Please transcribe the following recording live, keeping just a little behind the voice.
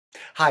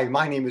Hi,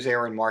 my name is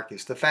Aaron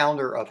Marcus, the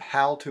founder of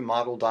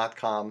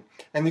HowToModel.com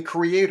and the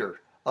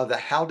creator of the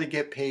How to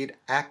Get Paid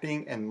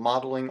Acting and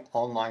Modeling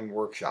online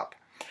workshop.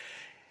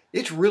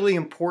 It's really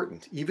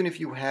important, even if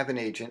you have an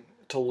agent,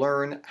 to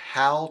learn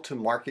how to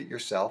market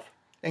yourself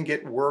and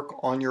get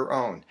work on your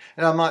own.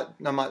 And I'm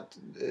not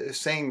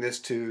saying this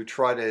to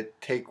try to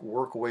take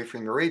work away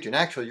from your agent.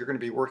 Actually, you're going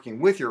to be working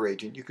with your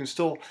agent. You can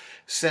still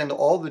send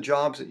all the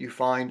jobs that you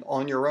find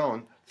on your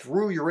own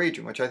through your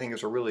agent, which I think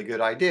is a really good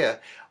idea.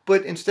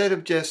 But instead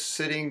of just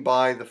sitting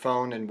by the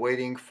phone and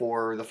waiting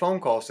for the phone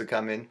calls to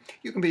come in,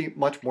 you can be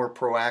much more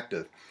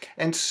proactive.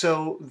 And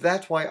so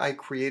that's why I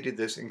created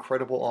this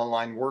incredible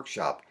online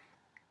workshop.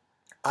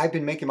 I've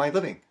been making my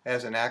living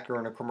as an actor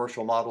and a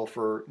commercial model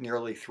for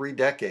nearly 3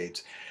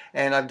 decades,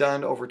 and I've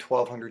done over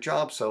 1,200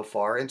 jobs so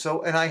far. And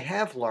I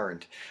have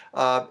learned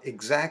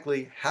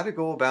exactly how to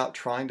go about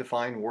trying to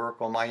find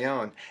work on my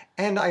own.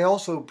 And I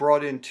also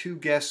brought in two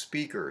guest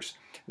speakers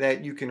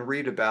that you can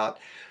read about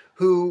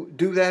who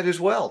do that as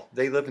well.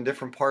 They live in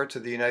different parts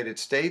of the United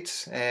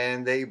States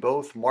and they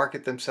both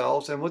market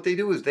themselves. And what they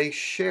do is they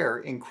share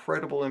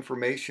incredible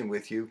information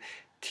with you,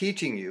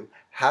 teaching you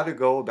how to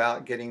go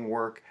about getting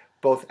work,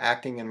 both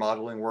acting and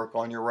modeling work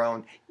on your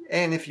own.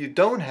 And if you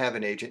don't have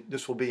an agent,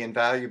 this will be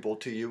invaluable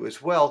to you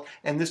as well.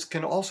 And this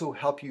can also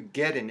help you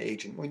get an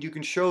agent when you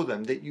can show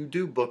them that you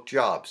do book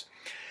jobs.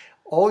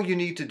 All you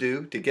need to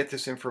do to get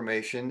this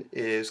information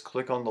is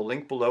click on the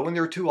link below, and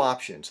there are two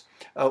options.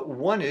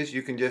 One is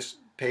you can just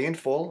pay in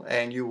full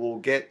and you will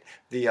get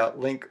the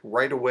link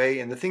right away.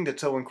 And the thing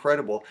that's so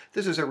incredible,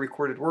 this is a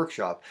recorded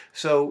workshop.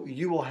 So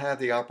you will have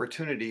the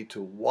opportunity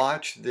to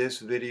watch this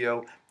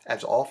video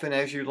as often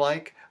as you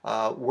like,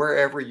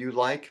 wherever you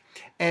like.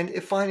 And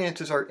if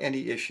finances are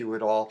any issue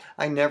at all,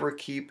 I never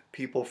keep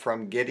people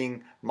from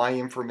getting my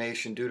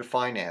information due to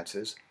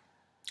finances.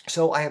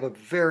 So I have a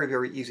very,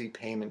 very easy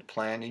payment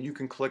plan, and you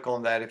can click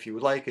on that if you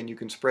would like, and you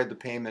can spread the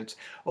payments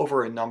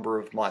over a number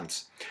of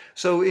months.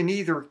 So in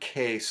either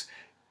case,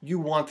 you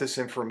want this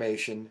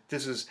information.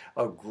 This is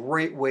a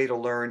great way to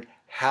learn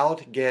how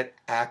to get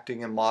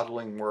acting and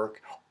modeling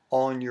work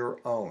on your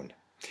own.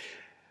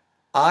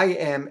 I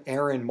am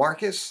Aaron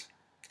Marcus,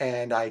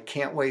 and I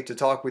can't wait to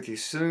talk with you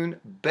soon.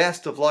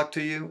 Best of luck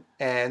to you,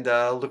 and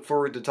look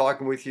forward to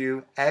talking with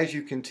you as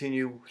you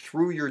continue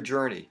through your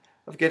journey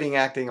of getting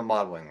acting and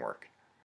modeling work.